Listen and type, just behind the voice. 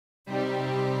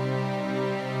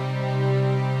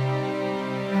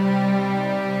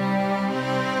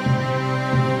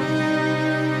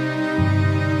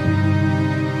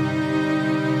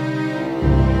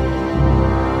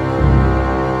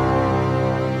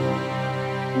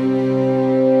Pursuing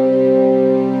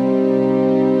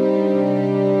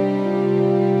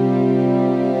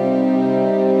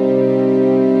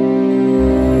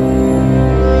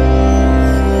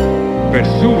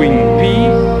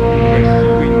peace,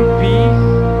 pursuing peace,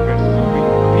 pursuing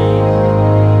peace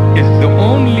is the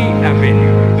only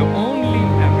avenue, the only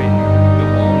avenue, the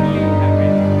only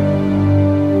avenue.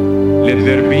 Let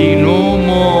there be no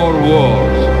more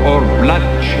wars or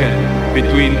bloodshed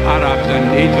between Arabs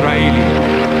and Israelis.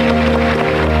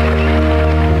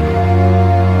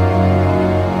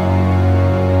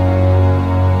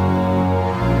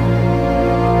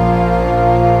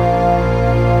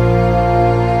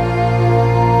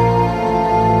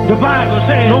 The Bible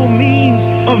says no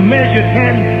means of measure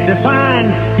can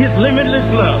define his limitless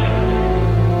love.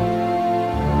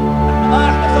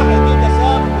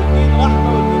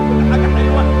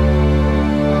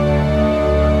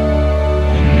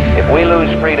 If we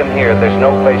lose freedom here, there's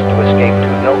no place to escape to,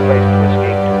 no place to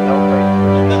escape to, no place to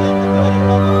escape to.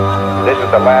 This is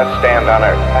the last stand on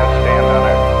earth, last stand on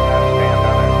earth, last stand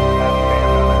on earth, last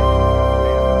stand on earth.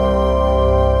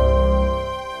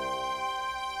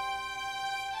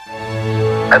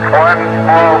 It's one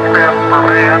small step for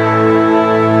man,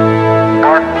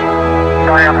 one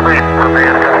giant leap for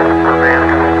mankind, for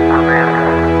mankind, for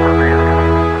mankind, for mankind, for mankind.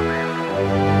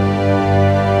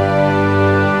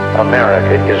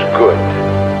 America is good.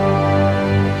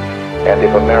 And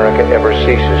if America ever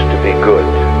ceases to be good,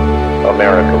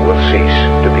 America will cease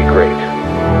to be great.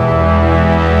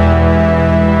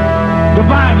 The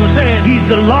Bible says he's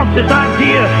the loftiest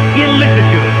idea in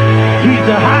literature. He's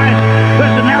the highest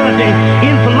personality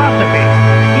in philosophy.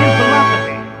 In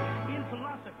philosophy. In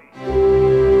philosophy.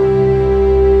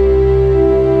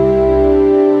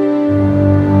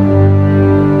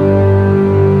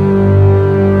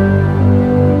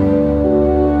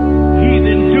 He's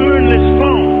enduringly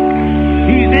strong.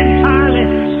 He's entirely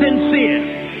sincere.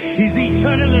 He's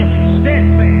eternally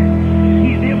steadfast.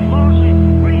 He's immortally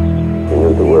graceful. He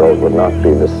knew the world would not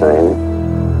be the same.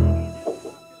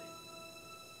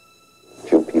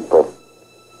 Few people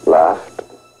laughed.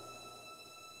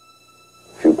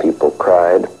 Few people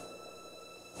cried.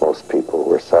 Most people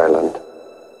were silent.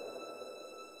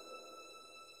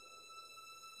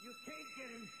 You can't get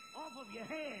him off of your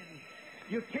hands.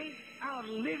 You can't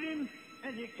outlive him,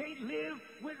 and you can't live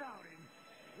without him.